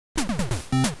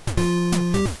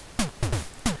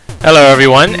Hello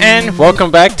everyone, and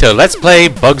welcome back to Let's Play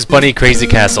Bugs Bunny Crazy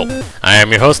Castle. I am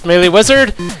your host,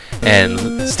 MeleeWizard,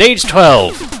 and Stage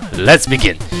 12. Let's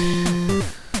begin.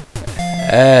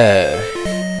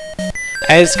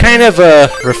 As kind of a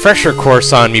refresher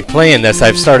course on me playing this,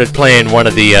 I've started playing one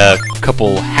of the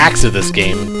couple hacks of this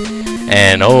game,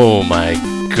 and oh my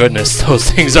goodness,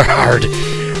 those things are hard.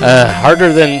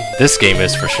 Harder than this game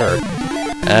is for sure.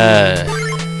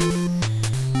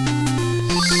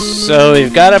 So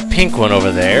we've got a pink one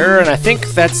over there, and I think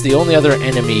that's the only other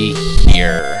enemy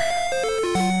here.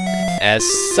 As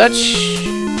such,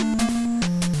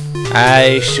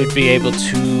 I should be able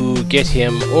to get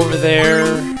him over there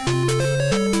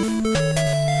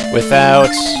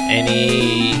without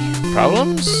any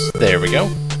problems. There we go.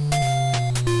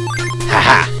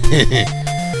 Haha!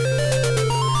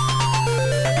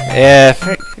 Yeah,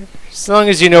 as long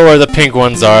as you know where the pink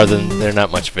ones are, then they're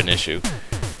not much of an issue.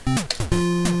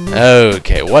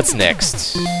 Okay, what's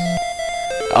next?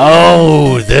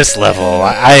 Oh, this level.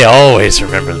 I always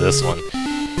remember this one.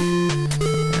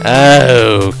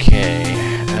 Okay.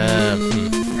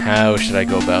 How should I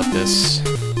go about this?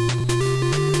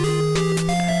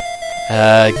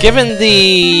 Given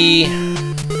the...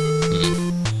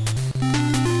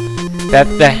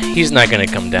 he's not gonna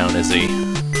come down, is he?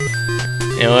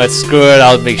 You know what, screw it,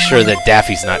 I'll make sure that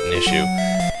Daffy's not an issue.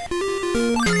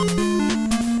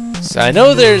 So I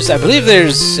believe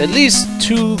there's at least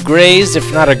 2 grays, if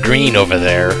not a green over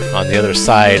there, on the other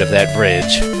side of that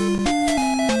bridge.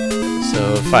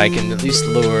 So if I can at least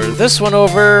lower this one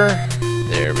over,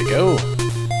 there we go.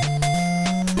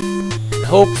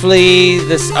 Hopefully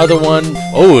this other one,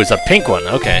 oh, it's a pink one,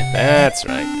 okay, that's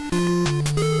right.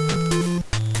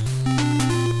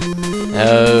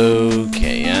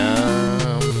 Okay,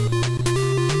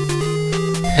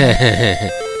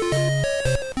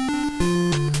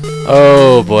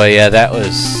 oh boy, yeah, that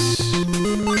was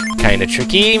kind of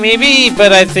tricky, maybe,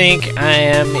 but I think I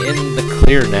am in the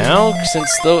clear now, since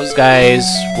those guys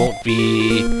won't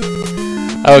be...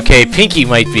 Okay, Pinky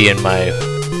might be in my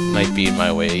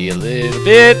way a little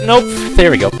bit. Nope,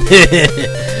 there we go.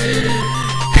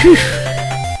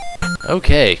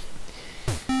 Okay.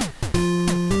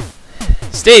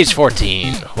 Stage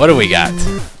 14, what do we got?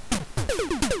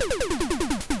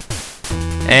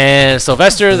 And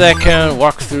Sylvester that can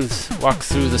walk through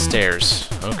the stairs.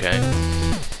 Okay.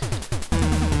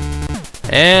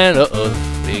 And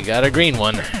we got a green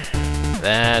one.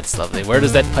 That's lovely. Where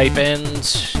does that pipe end?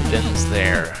 It ends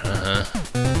there.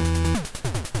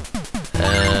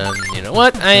 You know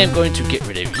what? I am going to get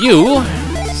rid of you,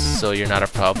 so you're not a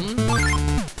problem.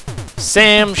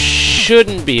 Sam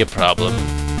shouldn't be a problem,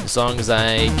 as long as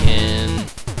I can...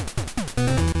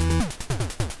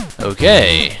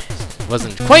 Okay.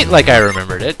 Wasn't quite like I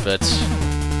remembered it, but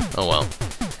oh well.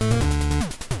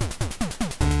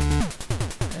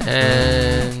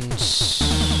 And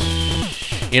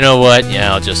you know what?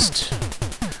 Yeah, I'll just...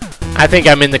 I think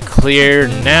I'm in the clear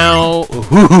now.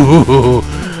 Ooh,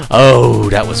 oh,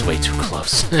 that was way too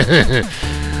close.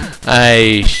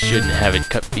 I shouldn't have it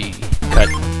cut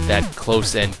that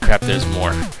close, and crap, there's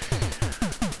more.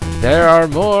 There are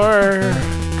more.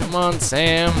 Come on,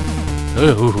 Sam.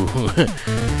 Ooh.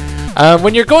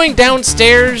 When you're going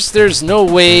downstairs, there's no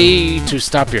way to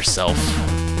stop yourself.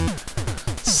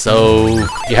 So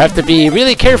you have to be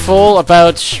really careful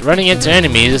about running into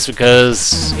enemies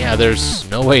because, yeah, there's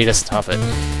no way to stop it.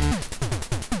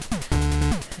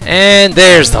 And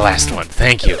there's the last one.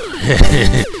 Thank you.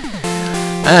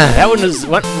 That one was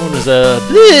a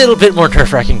little bit more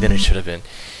nerve-wracking than it should have been.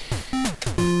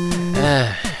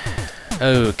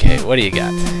 Okay, what do you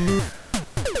got?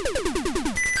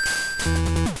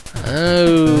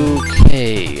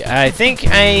 Okay, I think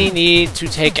I need to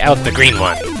take out the green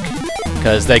one,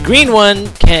 because the green one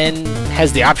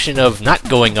has the option of not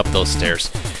going up those stairs.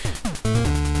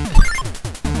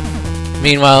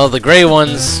 Meanwhile, the gray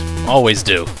ones always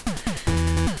do.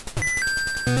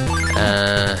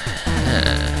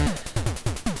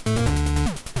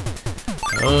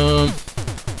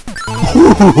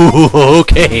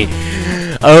 Okay.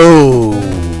 Oh,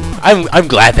 I'm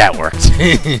glad that worked.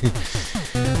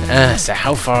 So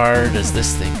how far does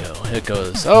this thing go? It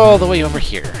goes all the way over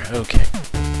here. Okay.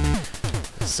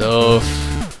 So,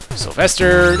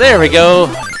 Sylvester, there we go.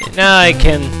 Now I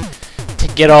can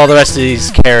get all the rest of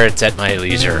these carrots at my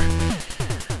leisure.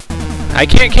 I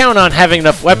can't count on having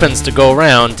enough weapons to go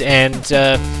around, and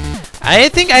I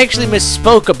think I actually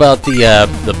misspoke about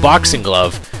the boxing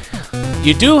glove.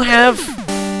 You do have...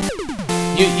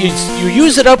 You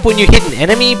use it up when you hit an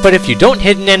enemy, but if you don't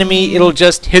hit an enemy, it'll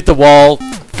just hit the wall,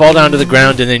 fall down to the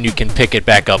ground, and then you can pick it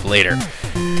back up later.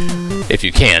 If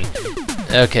you can.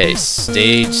 Okay,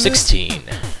 stage 16.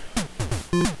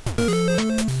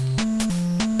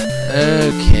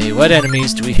 Okay, what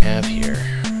enemies do we have here?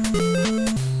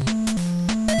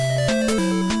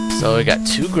 So we got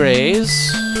 2 grays.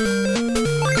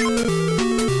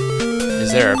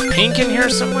 Is there a pink in here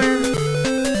somewhere?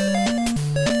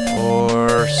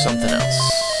 Or something else?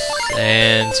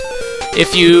 And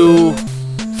if you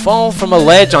fall from a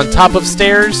ledge on top of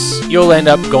stairs, you'll end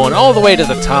up going all the way to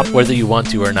the top whether you want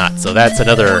to or not. So that's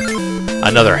another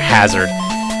hazard.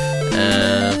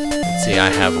 Let's see, I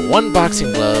have 1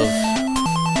 boxing glove.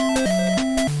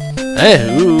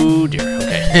 Oh dear,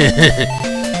 okay.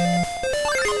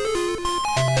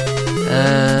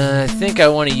 I think I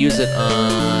want to use it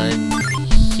on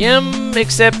him,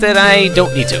 except that I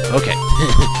don't need to. Okay.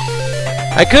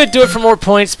 I could do it for more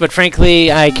points, but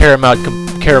frankly, I care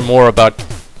more about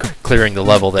clearing the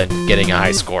level than getting a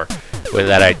high score. With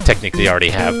that, I technically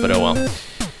already have, but oh well.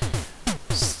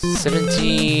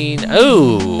 17.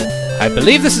 Oh, I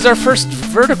believe this is our first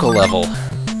vertical level.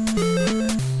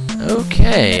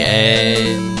 Okay,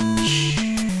 and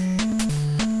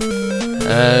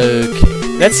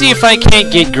okay. Let's see if I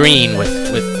can't get green with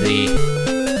the.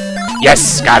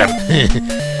 Yes, got him.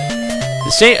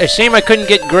 A shame I couldn't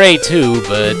get gray too,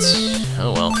 but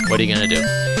oh well. What are you gonna do?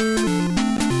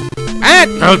 Ah!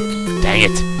 Oh, dang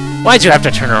it! Why'd you have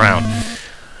to turn around?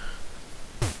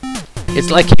 It's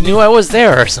like he knew I was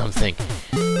there or something.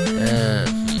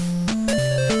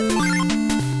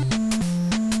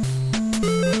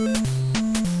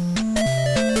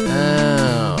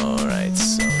 Alright,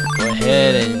 so go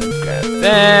ahead and grab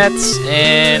that,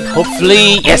 and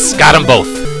hopefully, yes, got them both.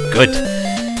 Good.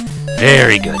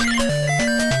 Very good.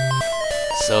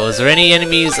 So, is there any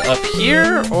enemies up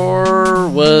here, or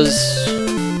was...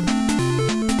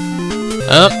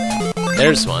 Oh,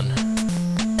 there's one.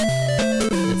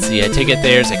 Let's see, I take it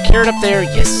there's a carrot up there.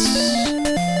 Yes.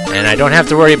 And I don't have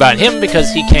to worry about him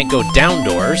because he can't go down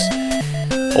doors.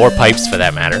 Or pipes, for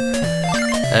that matter.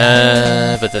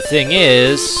 But the thing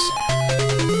is...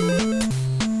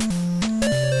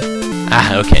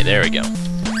 Ah, okay, there we go.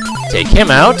 Take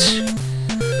him out.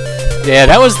 Yeah,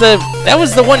 that was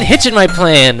the one hitch in my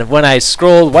plan. When I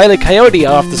scrolled Wile E. Coyote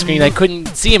off the screen, I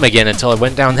couldn't see him again until I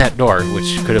went down that door,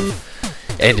 which could have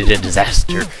ended in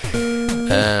disaster.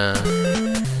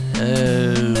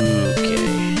 Okay.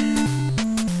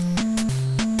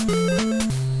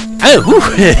 Oh, whew.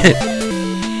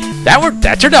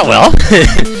 That turned out well.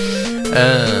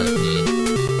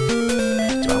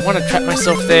 Do I want to trap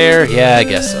myself there? Yeah, I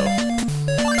guess so.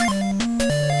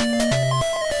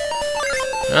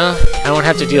 I won't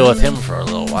have to deal with him for a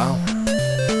little while.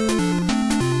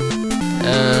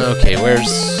 Okay,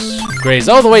 where's Gray's?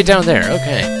 All the way down there.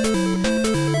 Okay.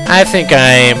 I think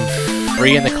I'm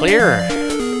free in the clear.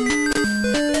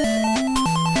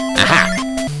 Aha!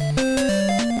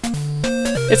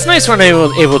 It's nice when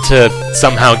I'm able to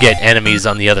somehow get enemies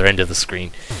on the other end of the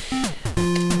screen.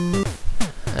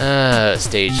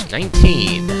 Stage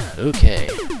 19. Okay.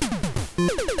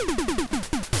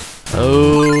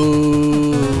 Okay.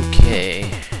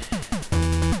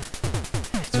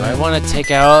 Do I want to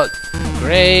take out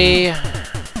Gray?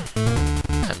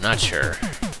 I'm not sure.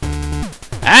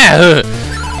 Ah!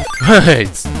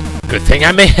 It's good thing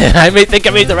I may think I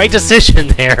made the right decision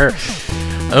there.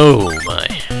 Oh my.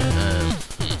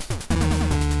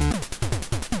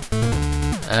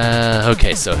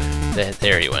 Okay, so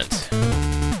there he went.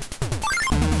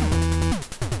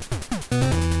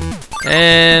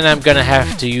 And I'm gonna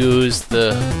have to use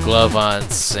the glove on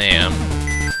Sam.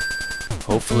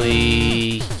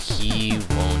 Hopefully he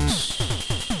won't.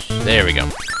 There we go.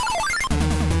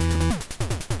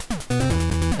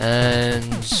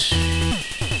 And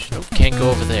nope, can't go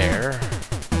over there.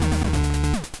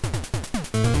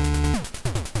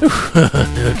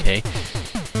 Okay.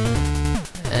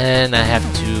 And I have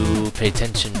to pay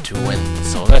attention to when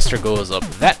Sylvester goes up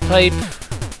that pipe.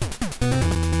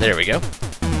 There we go.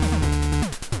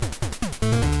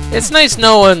 It's nice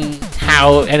knowing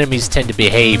how enemies tend to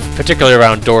behave, particularly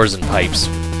around doors and pipes.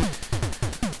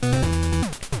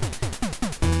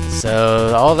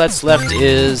 So all that's left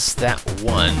is that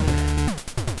one.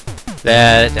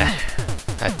 That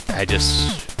I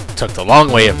just took the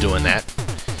long way of doing that.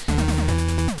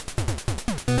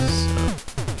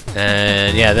 So,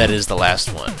 and yeah, that is the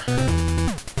last one.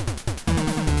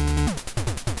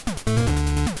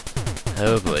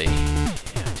 Oh boy.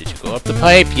 Did you go up the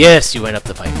pipe? Yes, you went up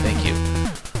the pipe. Thank you.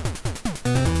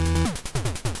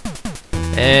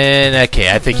 And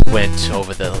okay, I think he went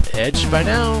over the edge by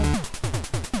now.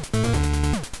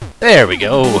 There we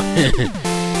go.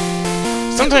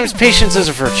 Sometimes patience is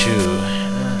a virtue.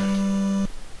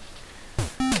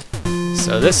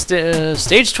 So this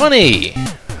stage 20.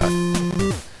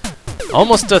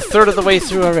 Almost a third of the way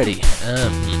through already.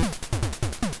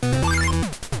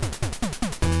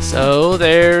 So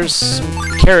there's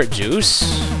some carrot juice.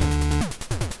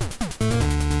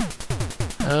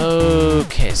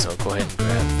 Okay, so I'll go ahead and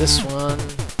grab this one.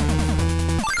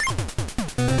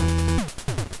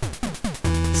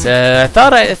 So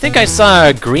I think I saw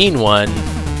a green one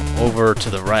over to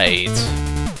the right.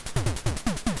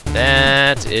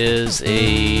 That is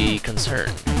a concern.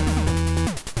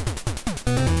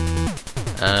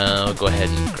 I'll go ahead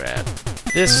and grab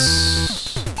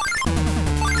this.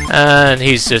 And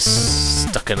he's just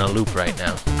stuck in a loop right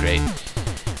now. Great.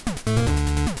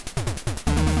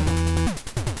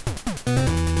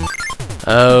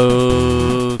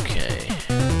 Okay.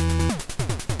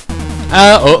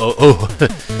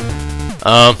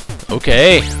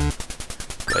 Okay.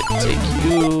 Go ahead and take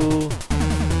you.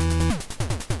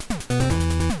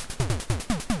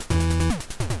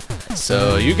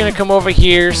 So you're gonna come over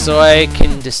here so I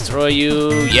can destroy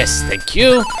you. Yes, thank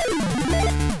you.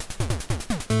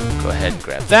 Go ahead and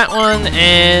grab that one,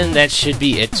 and that should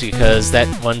be it because that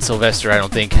one Sylvester I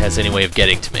don't think has any way of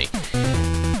getting to me.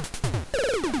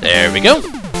 There we go.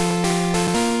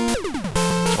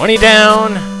 20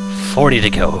 down, 40 to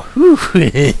go. Whew.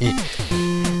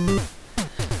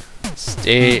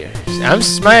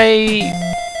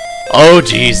 Oh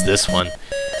geez, this one.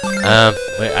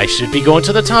 I should be going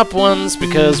to the top ones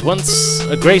because once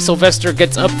a Gray Sylvester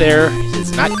gets up there,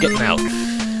 he's not getting out.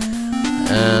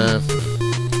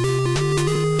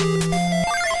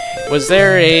 Was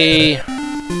there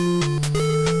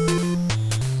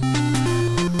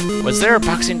a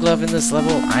boxing glove in this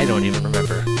level? I don't even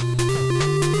remember.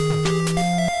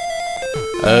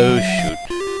 Oh shoot.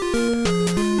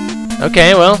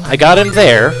 Okay, well, I got him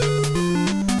there.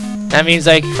 That means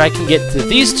if I can get to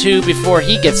these two before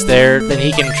he gets there, then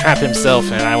he can trap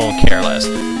himself and I won't care less.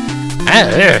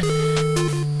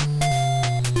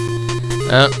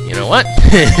 You know what?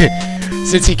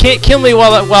 Since he can't kill me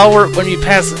when we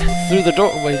pass through the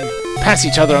door, when we pass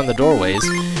each other on the doorways.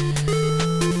 Is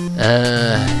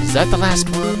that the last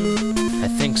one? I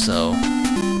think so.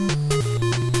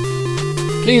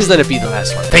 Please let it be the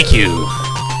last one. Thank you.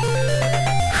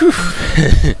 Whew.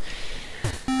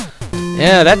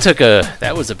 Yeah,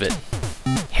 that was a bit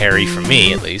hairy for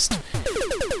me, at least.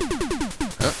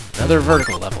 Oh, another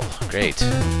vertical level. Great.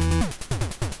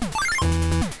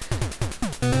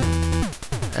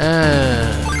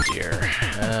 Oh, dear.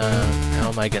 How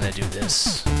am I gonna do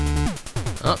this?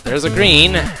 Oh, there's a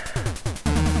green.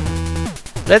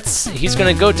 He's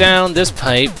gonna go down this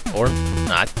pipe, or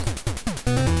not.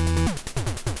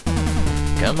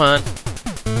 Come on.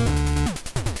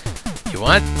 You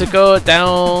want to go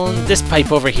down this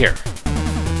pipe over here.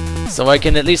 So I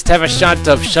can at least have a shot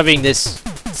of shoving this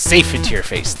safe into your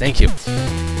face. Thank you.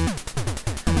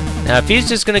 Now, if he's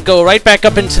just gonna go right back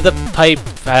up into the pipe,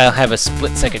 I'll have a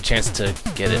split-second chance to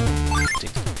get it.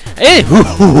 Hey!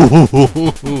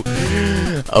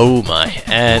 Oh my.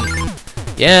 And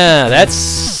yeah,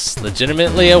 that's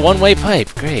legitimately a one-way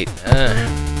pipe. Great.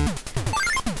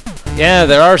 Yeah,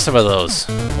 there are some of those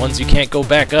ones you can't go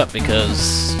back up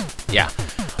because, yeah.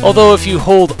 Although if you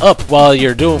hold up when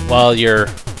you're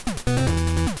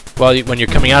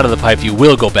coming out of the pipe, you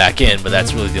will go back in, but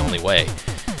that's really the only way.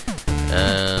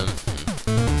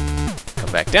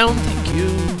 Come back down. Thank you.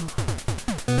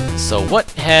 So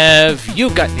what have you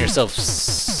gotten yourself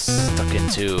stuck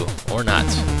into, or not?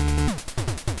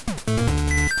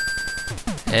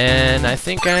 And I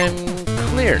think I'm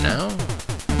clear now.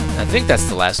 I think that's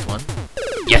the last one.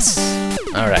 Yes!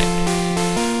 Alright.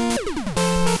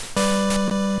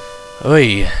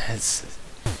 Oy,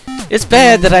 it's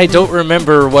bad that I don't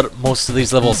remember what most of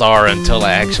these levels are until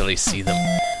I actually see them.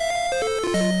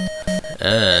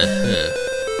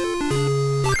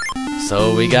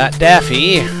 So we got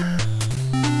Daffy.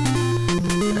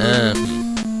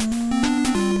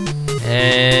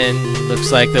 And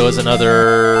looks like there was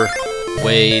another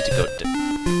way to go.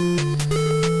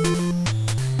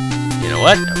 You know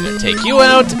what? I'm going to take you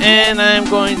out, and I'm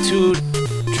going to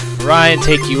try and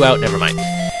take you out. Never mind.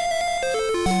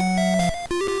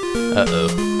 Uh-oh.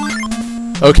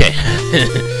 Okay.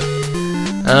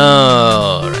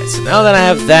 Alright, so now that I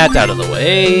have that out of the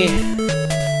way,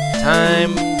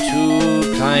 time to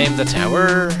climb the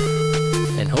tower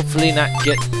and hopefully not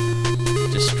get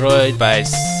destroyed by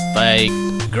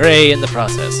Gray in the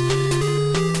process.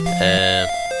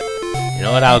 You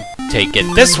know what? I'll get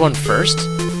this one first,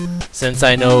 since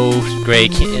I know the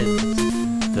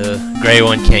Gray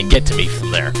one can't get to me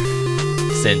from there,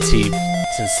 since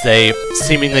they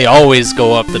seemingly always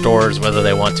go up the doors whether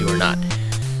they want to or not.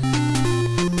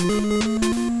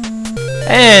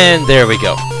 And there we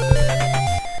go.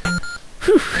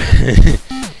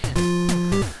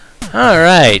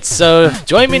 Alright, so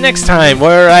join me next time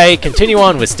where I continue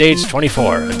on with stage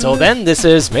 24. Until then, this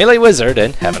is MeleeWizard,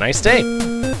 and have a nice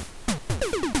day.